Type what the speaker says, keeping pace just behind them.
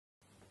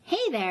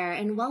there,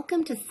 and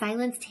welcome to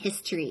Silenced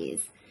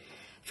Histories.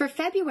 For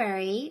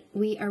February,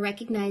 we are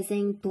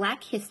recognizing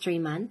Black History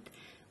Month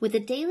with a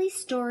daily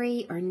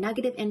story or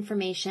nugget of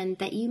information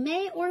that you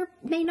may or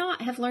may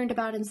not have learned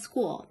about in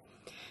school.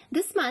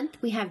 This month,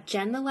 we have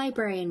Jen the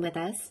librarian with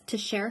us to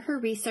share her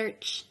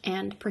research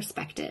and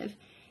perspective.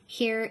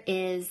 Here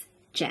is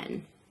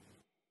Jen.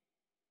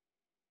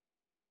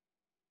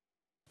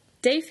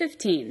 Day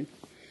 15.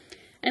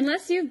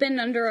 Unless you've been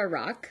under a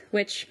rock,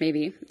 which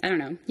maybe, I don't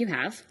know, you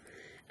have,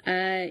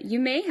 you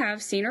may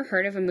have seen or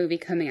heard of a movie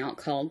coming out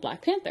called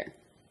Black Panther.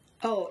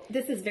 Oh,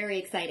 this is very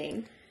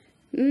exciting.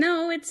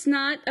 No, it's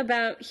not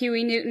about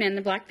Huey Newton and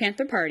the Black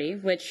Panther Party,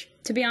 which,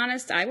 to be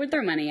honest, I would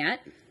throw money at.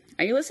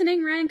 Are you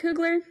listening, Ryan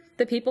Coogler?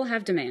 The people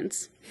have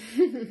demands.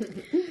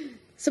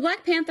 So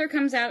Black Panther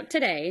comes out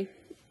today,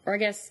 or I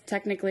guess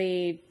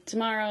technically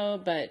tomorrow,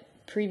 but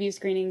preview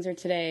screenings are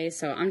today,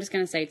 so I'm just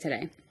going to say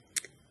today.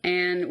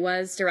 And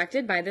was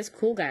directed by this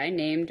cool guy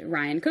named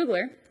Ryan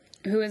Coogler,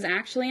 who is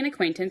actually an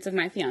acquaintance of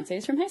my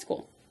fiance's from high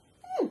school.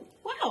 Oh,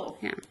 wow.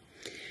 Yeah.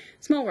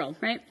 Small world,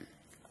 right?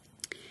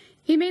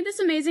 He made this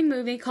amazing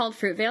movie called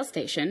Fruitvale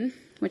Station,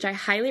 which I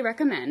highly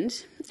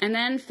recommend, and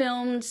then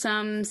filmed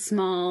some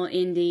small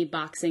indie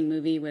boxing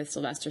movie with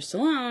Sylvester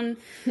Stallone.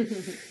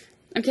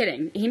 I'm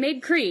kidding. He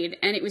made Creed,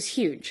 and it was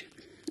huge.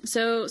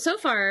 So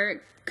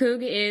far,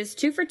 Coog is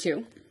 2 for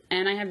 2,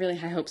 and I have really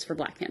high hopes for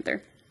Black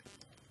Panther.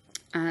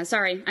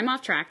 Sorry, I'm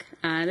off track.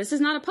 This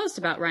is not a post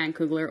about Ryan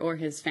Coogler or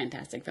his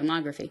fantastic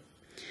filmography.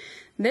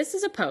 This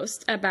is a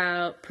post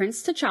about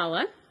Prince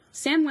T'Challa,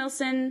 Sam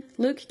Wilson,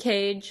 Luke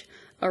Cage,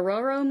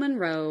 Ororo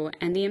Munroe,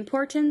 and the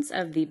importance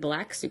of the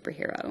black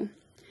superhero.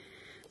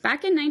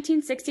 Back in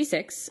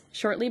 1966,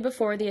 shortly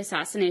before the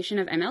assassination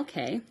of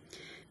MLK,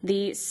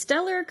 the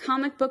stellar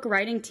comic book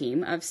writing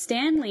team of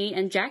Stan Lee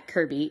and Jack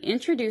Kirby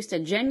introduced a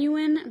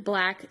genuine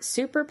black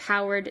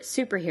super-powered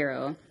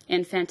superhero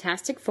in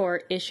Fantastic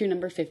Four issue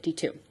number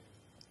 52.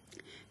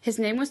 His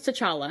name was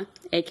T'Challa,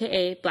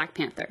 aka Black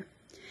Panther.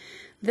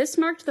 This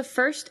marked the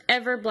first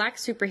ever black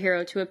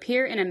superhero to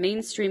appear in a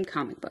mainstream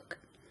comic book.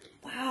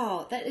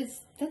 Wow,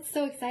 that's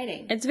so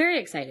exciting. It's very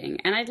exciting,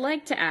 and I'd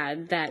like to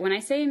add that when I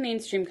say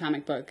mainstream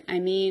comic book, I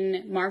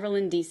mean Marvel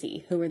and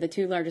DC, who were the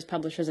two largest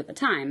publishers at the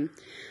time,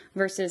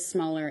 versus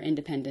smaller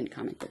independent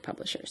comic book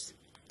publishers.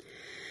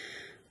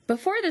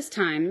 Before this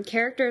time,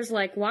 characters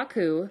like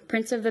Waku,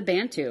 Prince of the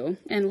Bantu,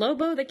 and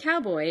Lobo the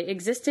Cowboy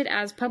existed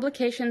as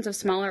publications of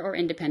smaller or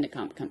independent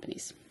comic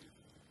companies.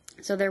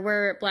 So there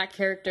were black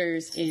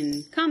characters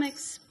in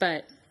comics,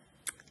 but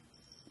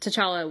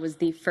T'Challa was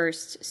the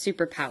first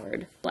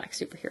super-powered black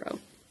superhero.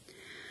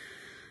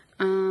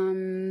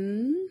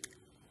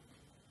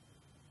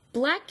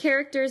 Black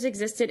characters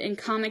existed in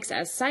comics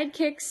as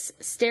sidekicks,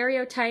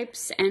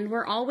 stereotypes, and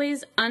were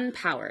always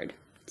unpowered.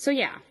 So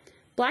yeah,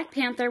 Black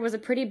Panther was a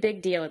pretty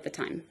big deal at the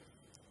time.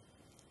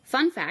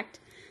 Fun fact,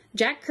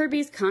 Jack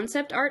Kirby's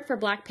concept art for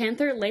Black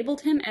Panther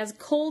labeled him as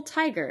Coal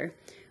Tiger,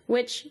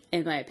 which,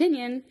 in my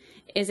opinion,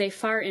 is a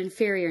far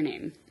inferior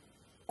name.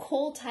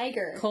 Coal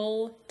Tiger.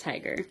 Coal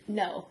Tiger.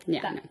 No.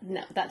 Yeah,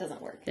 no, that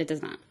doesn't work. It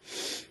does not.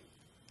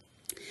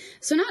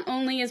 So not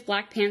only is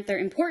Black Panther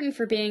important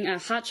for being a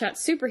hotshot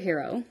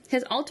superhero,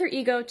 his alter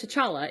ego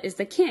T'Challa is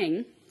the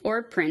king,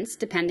 or prince,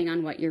 depending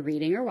on what you're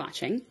reading or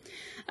watching,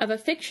 of a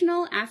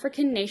fictional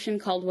African nation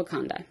called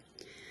Wakanda.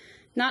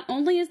 Not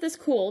only is this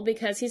cool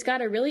because he's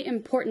got a really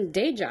important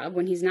day job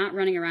when he's not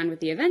running around with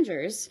the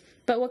Avengers,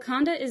 but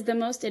Wakanda is the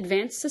most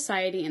advanced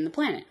society in the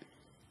planet.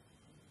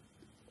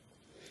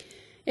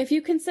 If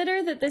you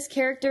consider that this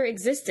character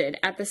existed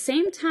at the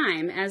same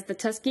time as the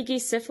Tuskegee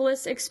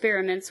syphilis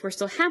experiments were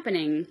still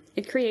happening,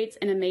 it creates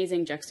an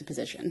amazing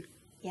juxtaposition.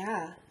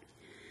 Yeah.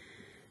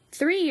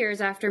 3 years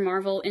after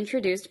Marvel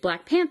introduced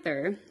Black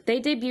Panther, they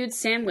debuted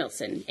Sam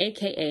Wilson,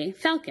 aka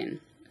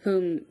Falcon,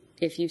 whom,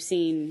 if you've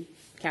seen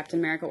Captain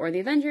America or the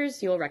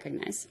Avengers, you'll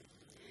recognize.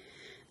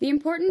 The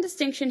important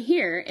distinction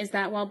here is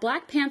that while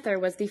Black Panther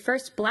was the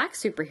first black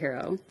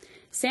superhero,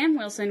 Sam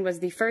Wilson was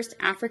the first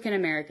African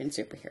American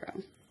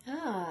superhero.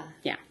 Ah.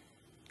 Yeah.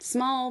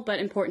 Small but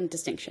important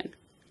distinction.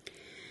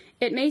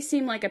 It may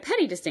seem like a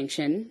petty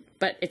distinction,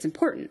 but it's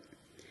important.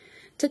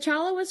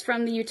 T'Challa was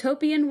from the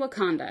utopian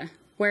Wakanda,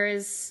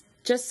 whereas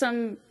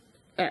Sam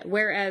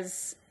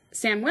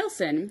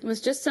Wilson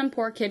was just some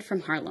poor kid from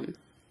Harlem.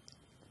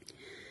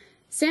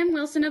 Sam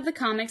Wilson of the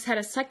comics had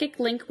a psychic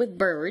link with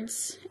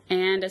birds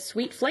and a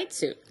sweet flight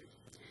suit.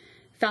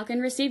 Falcon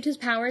received his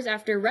powers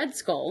after Red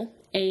Skull,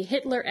 a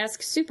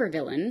Hitler-esque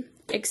supervillain,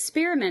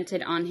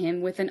 experimented on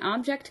him with an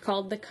object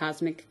called the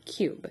Cosmic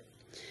Cube.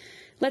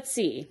 Let's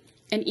see.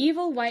 An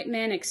evil white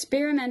man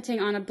experimenting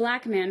on a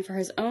black man for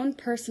his own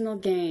personal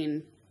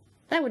gain.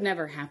 That would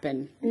never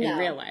happen in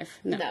real life.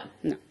 No.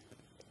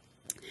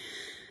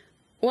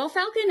 While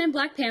Falcon and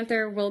Black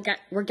Panther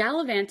were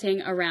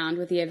gallivanting around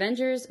with the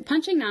Avengers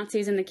punching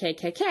Nazis in the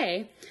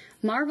KKK,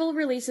 Marvel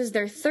releases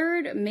their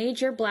third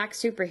major black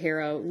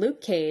superhero, Luke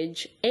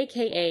Cage,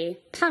 aka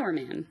Power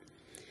Man.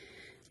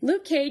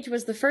 Luke Cage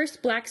was the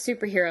first black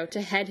superhero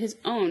to head his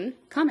own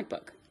comic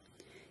book.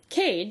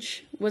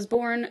 Cage was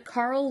born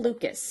Carl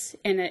Lucas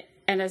and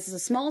as a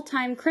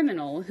small-time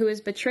criminal who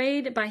is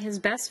betrayed by his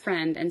best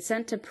friend and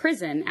sent to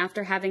prison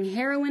after having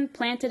heroin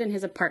planted in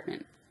his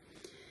apartment.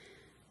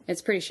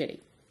 It's pretty shitty.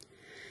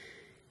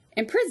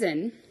 In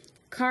prison,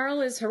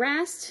 Carl is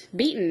harassed,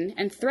 beaten,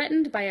 and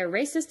threatened by a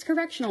racist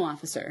correctional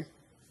officer.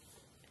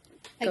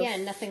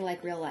 Again, nothing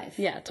like real life.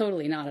 Yeah,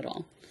 totally not at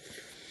all.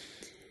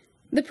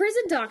 The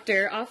prison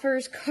doctor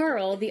offers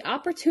Carl the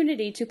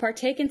opportunity to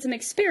partake in some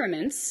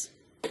experiments.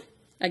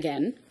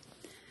 Again.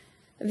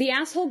 The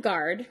asshole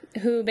guard,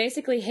 who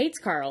basically hates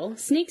Carl,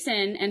 sneaks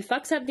in and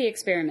fucks up the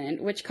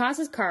experiment, which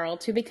causes Carl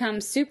to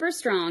become super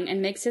strong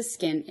and makes his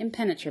skin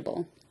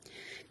impenetrable.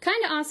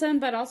 Kinda awesome,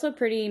 but also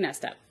pretty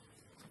messed up.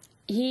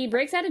 He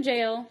breaks out of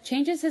jail,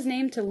 changes his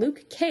name to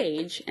Luke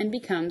Cage, and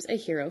becomes a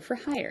hero for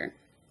hire.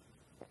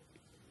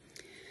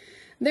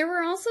 There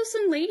were also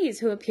some ladies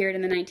who appeared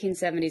in the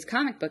 1970s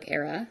comic book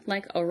era,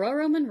 like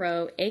Aurora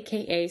Monroe,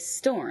 aka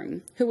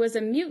Storm, who was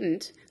a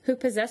mutant who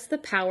possessed the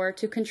power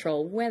to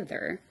control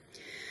weather.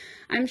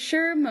 I'm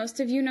sure most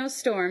of you know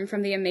Storm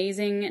from the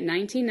amazing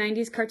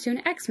 1990s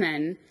cartoon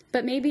X-Men,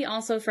 but maybe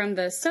also from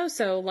the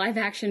so-so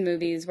live-action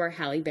movies where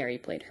Halle Berry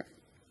played her.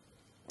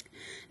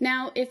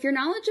 Now, if your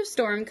knowledge of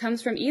Storm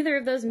comes from either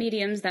of those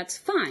mediums, that's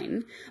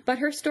fine, but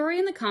her story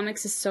in the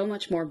comics is so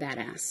much more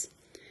badass.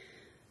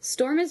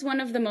 Storm is one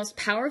of the most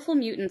powerful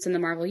mutants in the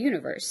Marvel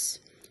Universe.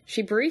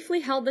 She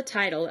briefly held the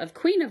title of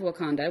Queen of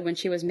Wakanda when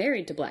she was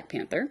married to Black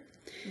Panther.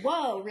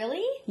 Whoa,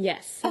 really?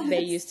 Yes,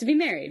 they used to be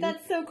married.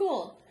 That's so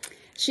cool.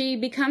 She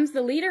becomes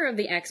the leader of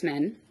the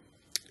X-Men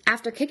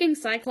after kicking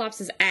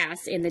Cyclops'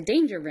 ass in the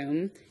Danger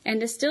Room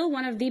and is still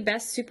one of the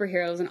best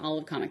superheroes in all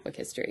of comic book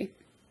history.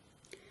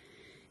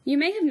 You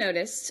may have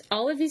noticed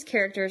all of these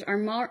characters are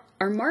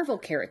Marvel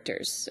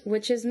characters,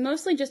 which is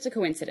mostly just a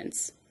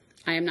coincidence.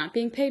 I am not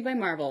being paid by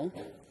Marvel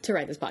to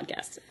write this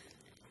podcast.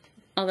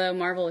 Although,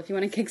 Marvel, if you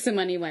want to kick some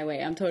money my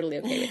way, I'm totally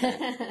okay with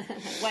that.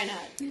 Why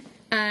not?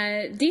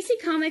 DC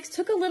Comics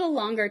took a little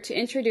longer to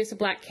introduce a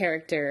black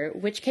character,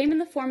 which came in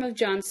the form of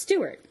John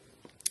Stewart,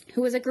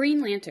 who was a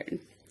Green Lantern.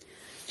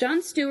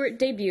 John Stewart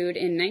debuted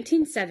in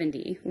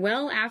 1970,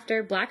 well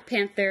after Black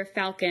Panther,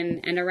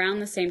 Falcon, and around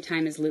the same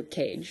time as Luke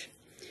Cage.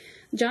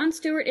 John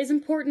Stewart is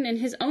important in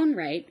his own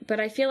right, but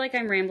I feel like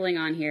I'm rambling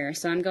on here,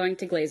 so I'm going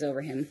to glaze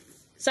over him.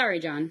 Sorry,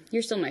 John.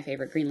 You're still my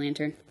favorite Green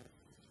Lantern.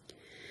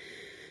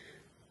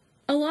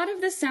 A lot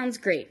of this sounds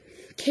great.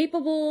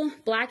 Capable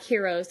black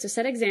heroes to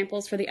set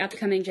examples for the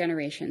upcoming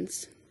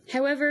generations.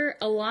 However,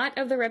 a lot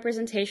of the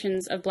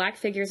representations of black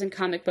figures in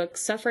comic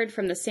books suffered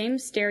from the same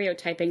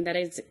stereotyping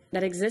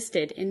that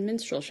existed in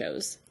minstrel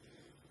shows.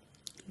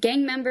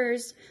 Gang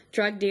members,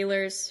 drug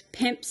dealers,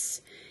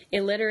 pimps,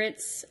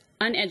 illiterates,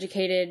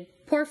 uneducated,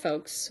 poor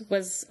folks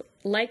was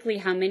likely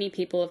how many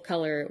people of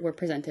color were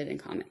presented in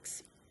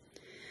comics.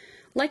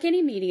 Like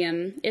any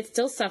medium, it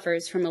still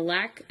suffers from a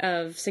lack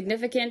of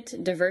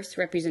significant, diverse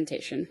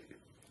representation.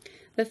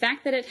 The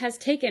fact that it has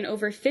taken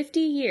over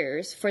 50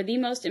 years for the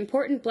most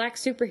important black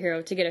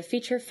superhero to get a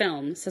feature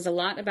film says a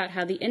lot about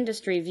how the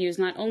industry views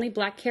not only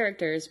black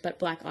characters, but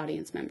black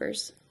audience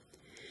members.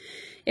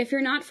 If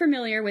you're not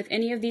familiar with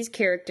any of these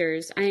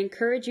characters, I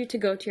encourage you to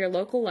go to your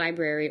local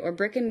library or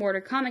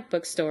brick-and-mortar comic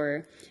book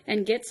store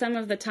and get some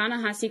of the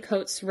Ta-Nehisi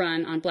Coates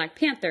run on Black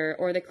Panther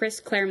or the Chris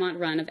Claremont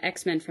run of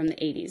X-Men from the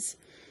 80s.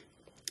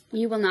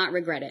 You will not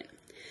regret it.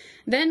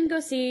 Then go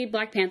see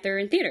Black Panther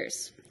in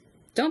theaters.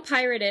 Don't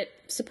pirate it.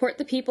 Support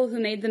the people who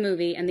made the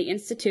movie and the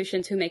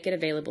institutions who make it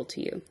available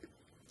to you.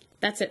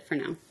 That's it for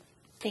now.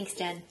 Thanks,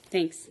 Jen.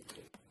 Thanks.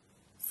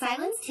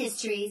 Silenced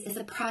Histories is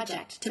a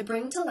project to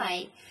bring to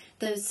light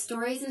those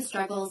stories and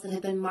struggles that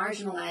have been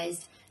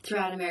marginalized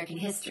throughout American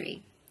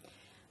history.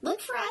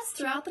 Look for us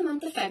throughout the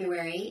month of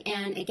February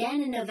and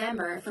again in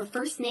November for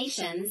First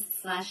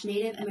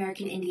Nations/Native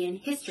American Indian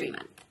History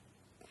Month.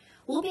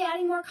 We'll be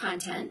adding more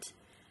content.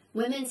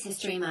 Women's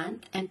History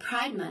Month and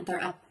Pride Month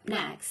are up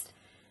next,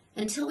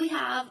 until we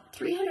have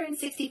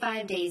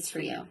 365 days for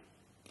you.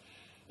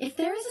 If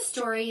there is a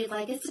story you'd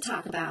like us to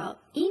talk about,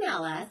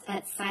 email us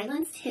at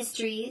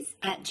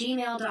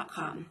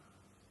silencedhistories@gmail.com.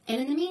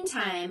 And in the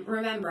meantime,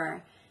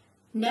 remember,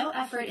 no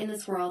effort in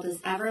this world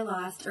is ever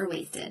lost or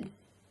wasted.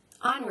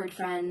 Onward,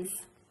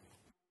 friends.